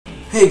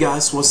Hey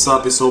guys, what's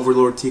up? It's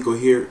Underlordtico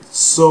here.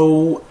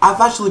 So, I've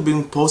actually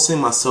been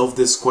posting myself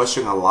this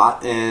question a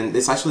lot, and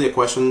it's actually a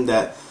question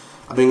that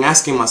I've been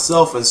asking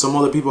myself, and some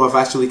other people have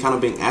actually kind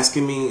of been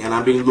asking me, and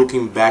I've been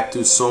looking back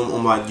to some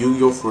of my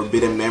Yugioh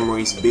Forbidden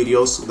Memories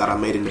videos that I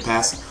made in the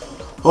past.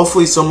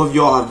 Hopefully some of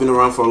y'all have been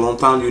around for a long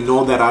time. You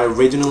know that I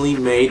originally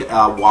made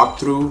a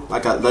walkthrough,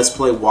 like a Let's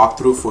Play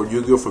walkthrough for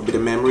Yugioh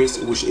Forbidden Memories,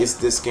 which is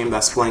this game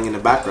that's playing in the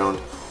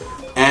background.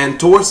 And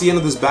towards the end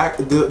of this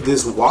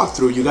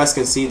walkthrough, you guys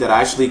can see that I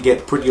actually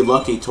get pretty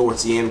lucky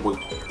towards the end,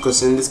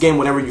 because in this game,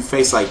 whenever you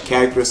face like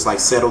characters like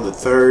Seto the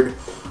Third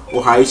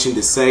or Haishin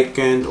the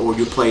Second, or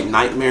you play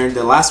Nightmare,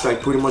 the last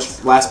pretty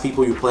much last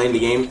people you play in the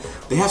game,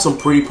 they have some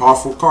pretty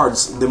powerful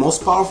cards. The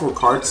most powerful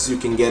cards you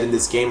can get in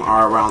this game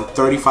are around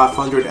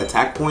 3,500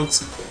 attack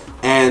points,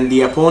 and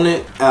the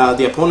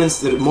opponents,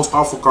 the most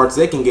powerful cards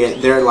they can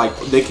get,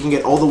 they can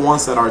get all the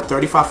ones that are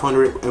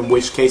 3,500. In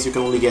which case you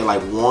can only get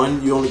like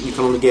one. You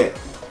can only get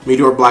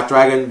Meteor Black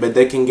Dragon, but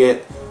they can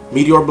get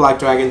Meteor Black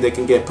Dragon. They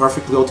can get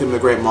Perfectly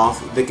Ultimate Great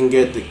Moth. They can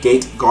get the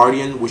Gate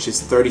Guardian, which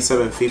is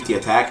 3,750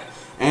 attack,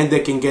 and they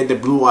can get the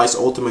Blue Eyes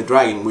Ultimate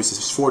Dragon, which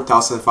is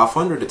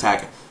 4,500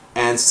 attack.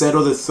 And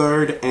Seto the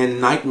Third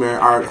and Nightmare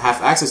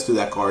have access to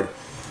that card.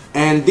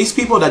 And these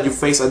people that you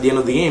face at the end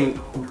of the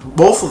game,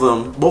 both of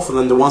them,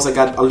 the ones that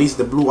got at least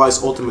the Blue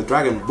Eyes Ultimate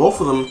Dragon, both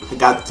of them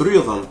got 3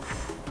 of them.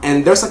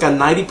 And there's like a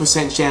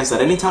 90% chance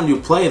that anytime you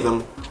play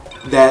them,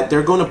 that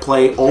they're going to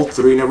play all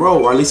 3 in a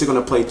row, or at least they're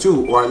going to play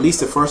 2, or at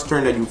least the first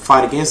turn that you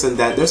fight against them,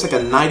 that there's like a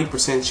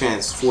 90%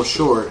 chance for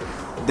sure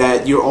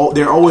that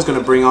they're always going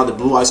to bring out the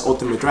Blue Eyes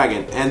Ultimate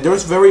Dragon. And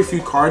there's very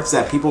few cards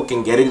that people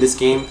can get in this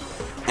game,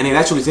 and it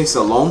actually takes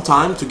a long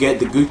time to get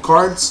the good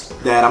cards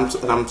that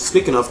I'm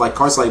speaking of, like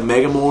cards like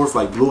Megamorph,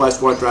 like Blue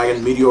Eyes White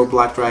Dragon, Meteor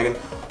Black Dragon.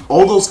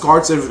 All those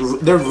cards,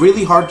 they're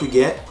really hard to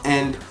get,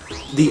 and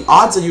the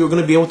odds that you're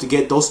going to be able to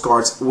get those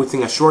cards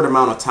within a short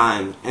amount of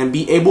time and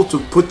be able to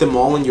put them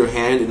all in your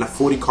hand in a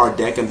 40 card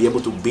deck and be able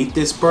to beat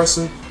this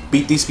person,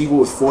 beat these people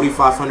with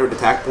 4,500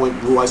 attack point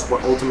Blue Eyes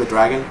Ultimate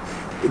Dragon,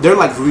 they're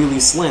like really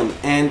slim.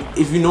 And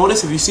if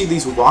you see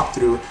these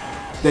walkthrough,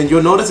 then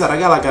you'll notice that I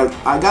got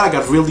like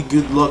a really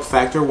good luck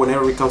factor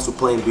whenever it comes to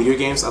playing video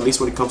games. At least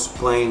when it comes to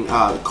playing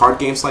card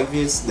games like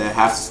this that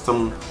have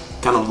some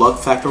kind of luck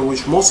factor,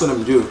 which most of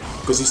them do,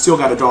 because you still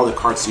got to draw the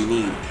cards you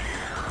need.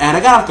 And I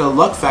got like a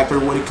luck factor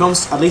when it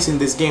comes, at least in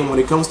this game, when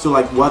it comes to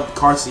like what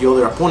cards the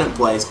other opponent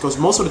plays. Because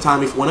most of the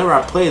time, whenever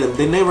I play them,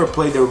 they never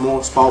play their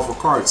most powerful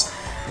cards.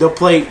 They'll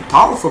play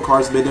powerful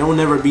cards, but they will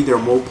never be their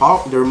most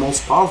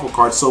powerful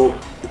cards. So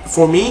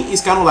for me,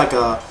 it's kind of like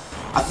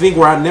I think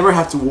where I never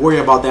have to worry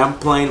about them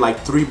playing like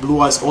 3 Blue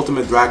Eyes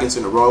Ultimate Dragons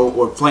in a row,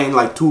 or playing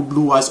like 2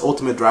 Blue Eyes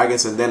Ultimate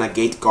Dragons and then a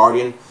Gate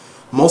Guardian.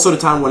 Most of the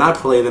time when I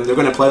play them, they're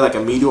going to play like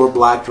a Meteor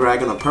Black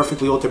Dragon, a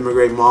Perfectly Ultimate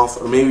Great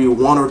Moth, or maybe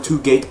 1 or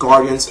 2 Gate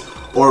Guardians,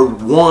 or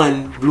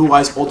 1 Blue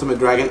Eyes Ultimate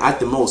Dragon at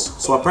the most.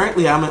 So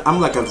apparently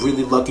I'm like a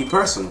really lucky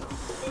person.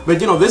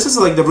 But you know, this is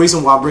like the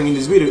reason why I'm bringing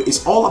this video.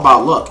 It's all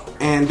about luck,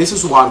 and this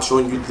is why I'm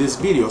showing you this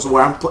video. So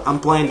where I'm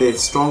playing the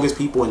strongest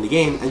people in the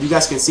game, and you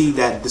guys can see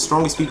that the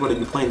strongest people that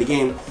you play in the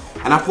game,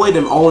 and I played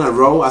them all in a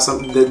row.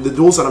 The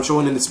duels that I'm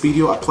showing in this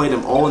video, I played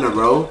them all in a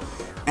row,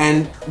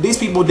 and these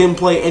people didn't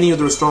play any of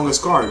their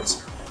strongest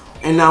cards.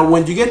 And now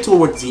when you get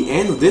towards the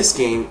end of this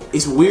game,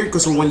 it's weird,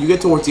 because when you get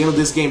towards the end of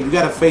this game, you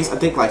gotta face, I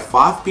think, like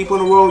 5 people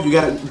in a row. You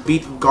gotta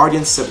beat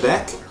Guardian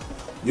Sebek,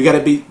 you gotta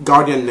beat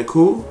Guardian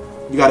Naku,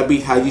 you gotta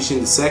beat Haishin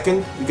the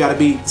Second, you gotta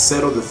beat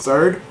Seto the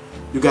Third,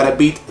 you gotta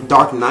beat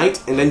Dark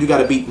Knight, and then you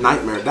gotta beat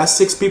Nightmare. That's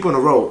 6 people in a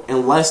row,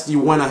 unless you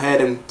went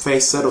ahead and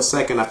faced Seto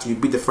Second after you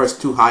beat the first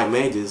 2 high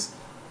mages.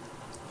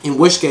 In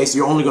which case,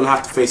 you're only gonna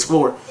have to face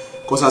 4,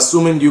 because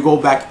assuming you go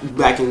back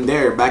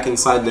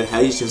inside the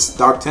Haishin's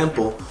Dark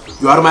Temple,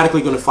 you're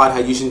automatically gonna fight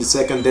Haishin the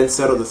Second, then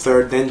Seto the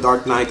Third, then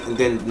Dark Knight, and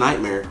then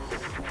Nightmare.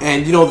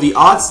 And you know, the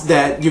odds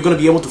that you're going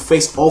to be able to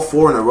face all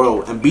 4 in a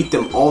row and beat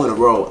them all in a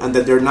row, and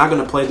that they're not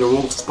going to play their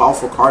most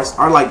powerful cards,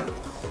 are like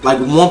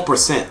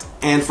 1%.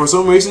 And for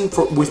some reason,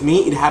 with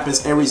me, it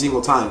happens every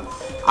single time.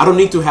 I don't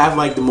need to have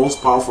like the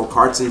most powerful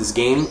cards in this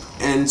game,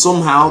 and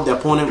somehow the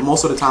opponent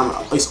most of the time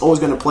is always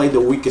going to play the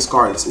weakest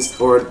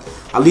cards, or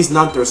at least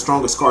not their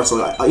strongest cards.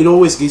 So it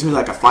always gives me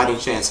like a fighting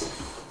chance.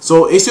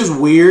 So it's just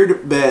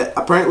weird, but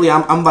apparently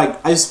I'm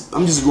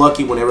just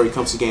lucky whenever it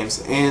comes to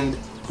games. And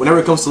whenever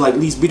it comes to like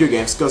these video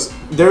games, because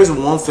there's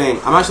one thing,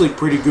 I'm actually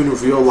pretty good in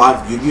real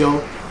life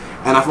Yu-Gi-Oh,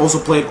 and I've also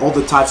played all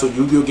the types of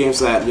Yu-Gi-Oh games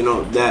that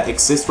that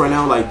exist right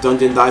now, like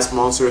Dungeon Dice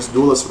Monsters,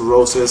 Duelist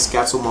Roses,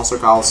 Capsule Monster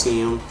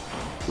Coliseum,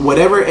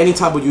 whatever, any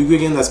type of Yu-Gi-Oh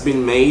game that's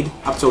been made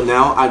up till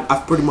now,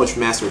 I've pretty much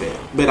mastered it.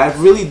 But I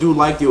really do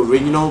like the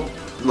original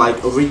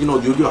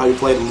Yu-Gi-Oh, how you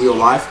play it in real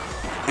life,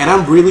 and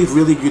I'm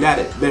really good at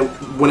it. But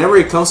whenever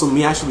it comes to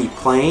me actually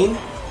playing,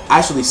 I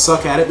actually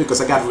suck at it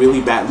because I got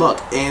really bad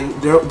luck. And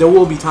there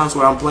will be times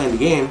where I'm playing the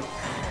game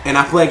and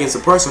I play against a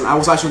person. I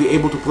was actually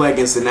able to play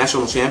against the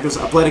national champions.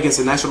 I played against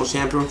the national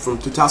champion from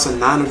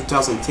 2009 or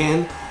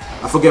 2010.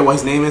 I forget what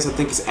his name is. I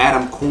think it's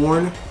Adam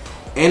Korn.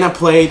 And I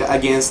played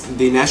against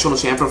the national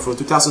champion from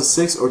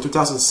 2006 or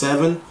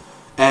 2007.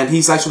 and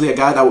he's actually a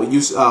guy that would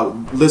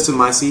lives in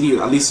my city,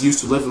 or at least used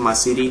to live in my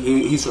city.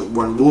 He's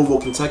from Louisville,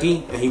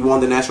 Kentucky, and he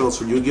won the nationals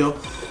for Yugioh.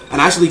 And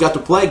I actually got to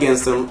play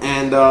against him,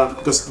 and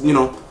because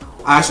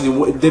I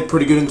actually did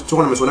pretty good in the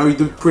tournaments. Whenever you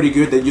do pretty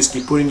good, they just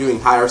keep putting you in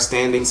higher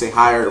standings and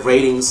higher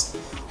ratings,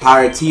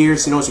 higher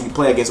tiers, so you can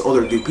play against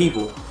other good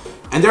people.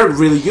 And they're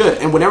really good.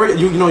 And whenever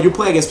you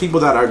play against people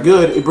that are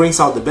good, it brings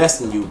out the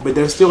best in you. But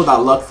there's still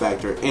that luck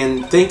factor.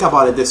 And think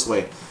about it this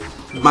way: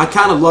 my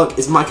kind of luck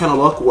is my kind of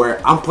luck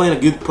where I'm playing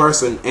a good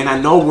person, and I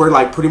know we're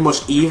like pretty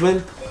much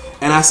even.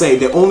 And I say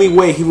the only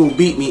way he will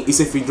beat me is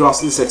if he draws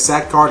this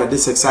exact card at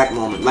this exact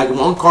moment. Like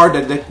one card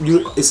that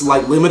is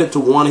like limited to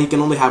one, he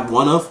can only have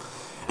one of.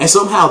 And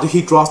somehow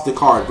he draws the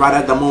card right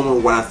at the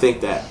moment when I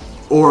think that.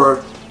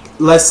 Or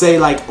let's say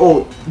like,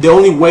 oh, the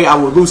only way I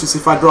will lose is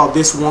if I draw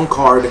this one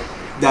card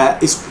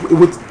that is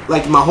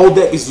like my whole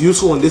deck is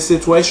useful in this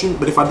situation,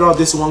 but if I draw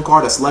this one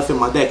card that's left in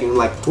my deck and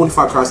like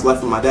 25 cards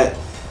left in my deck,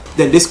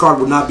 then this card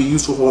will not be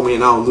useful for me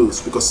and I'll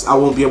lose because I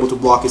won't be able to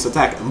block his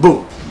attack. And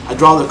boom, I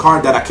draw the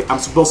card that I'm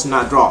supposed to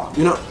not draw.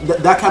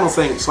 That kind of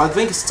thing. So I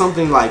think it's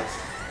something like,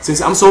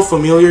 since I'm so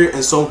familiar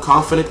and so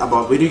confident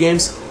about video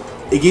games,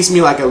 it gives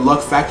me like a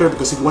luck factor,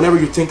 because whenever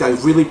you think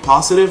like really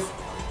positive,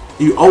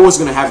 you're always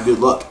gonna have good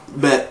luck.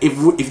 But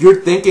if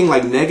you're thinking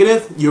like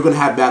negative, you're gonna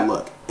have bad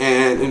luck.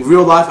 And in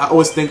real life, I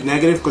always think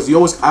negative because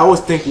I always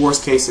think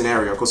worst case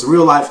scenario, because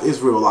real life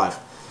is real life.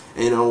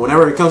 And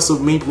whenever it comes to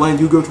me playing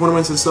Yu-Gi-Oh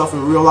tournaments and stuff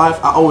in real life,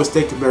 I always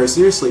take it very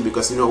seriously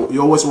because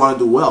you always want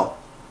to do well.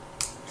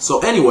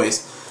 So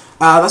anyways,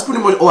 that's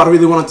pretty much all I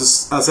really wanted to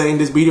say in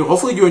this video.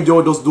 Hopefully you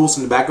enjoyed those duels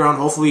in the background.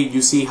 Hopefully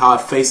you see how I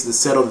faced the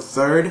Set of the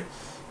Third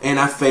and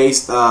I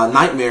faced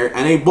Nightmare,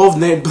 and they both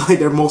played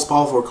their most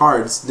powerful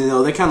cards.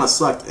 They kind of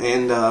sucked,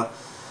 and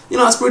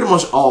that's pretty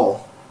much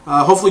all.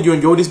 Hopefully you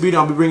enjoyed this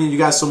video. I'll be bringing you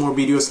guys some more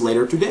videos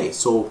later today.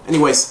 So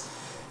anyways,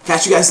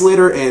 catch you guys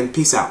later, and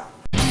peace out.